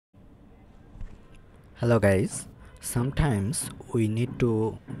Hello guys, sometimes we need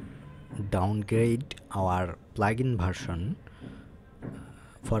to downgrade our plugin version.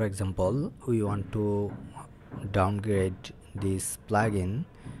 For example, we want to downgrade this plugin.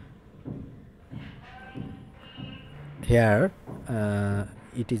 Here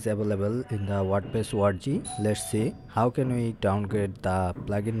it is available in the WordPress org. Let's see how can we downgrade the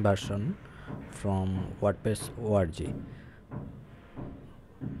plugin version from WordPress org.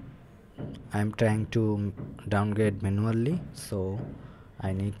 I'm trying to downgrade manually, so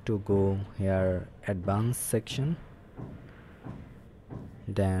I need to go here advanced section,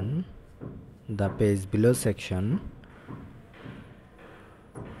 then the page below section.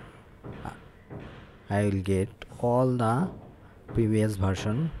 I will get all the previous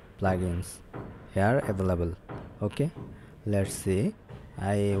version plugins here available. Okay, let's see.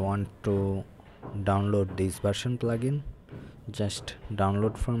 I want to download this version plugin. Just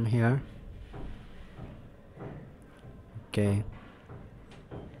download from here. Okay,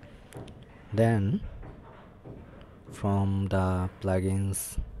 then from the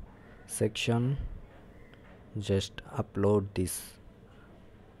plugins section, just upload this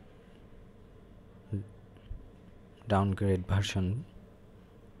downgrade version.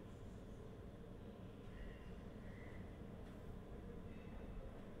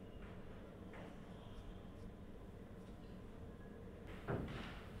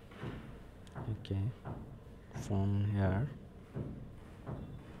 Okay, from here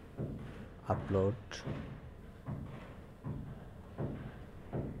upload.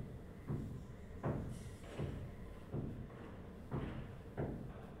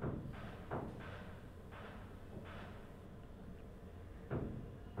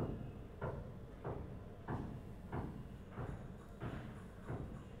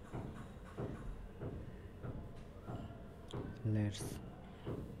 Let's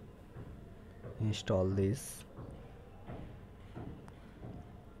install this.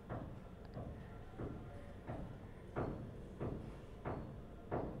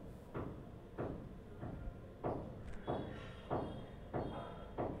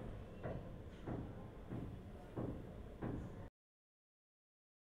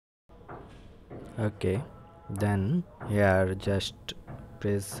 Okay, then here just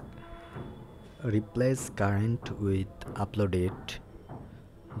press replace current with uploaded.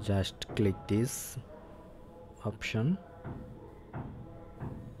 Just click this option.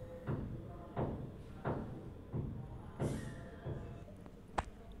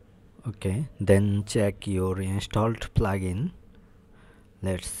 Okay, then check your installed plugin.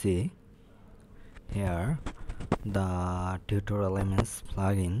 Let's see here the tutorial ms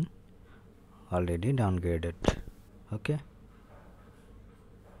plugin already downgraded. Okay,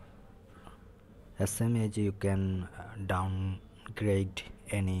 same as you can downgrade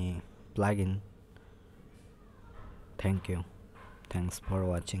any plugin. Thank you. Thanks for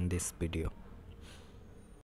watching this video.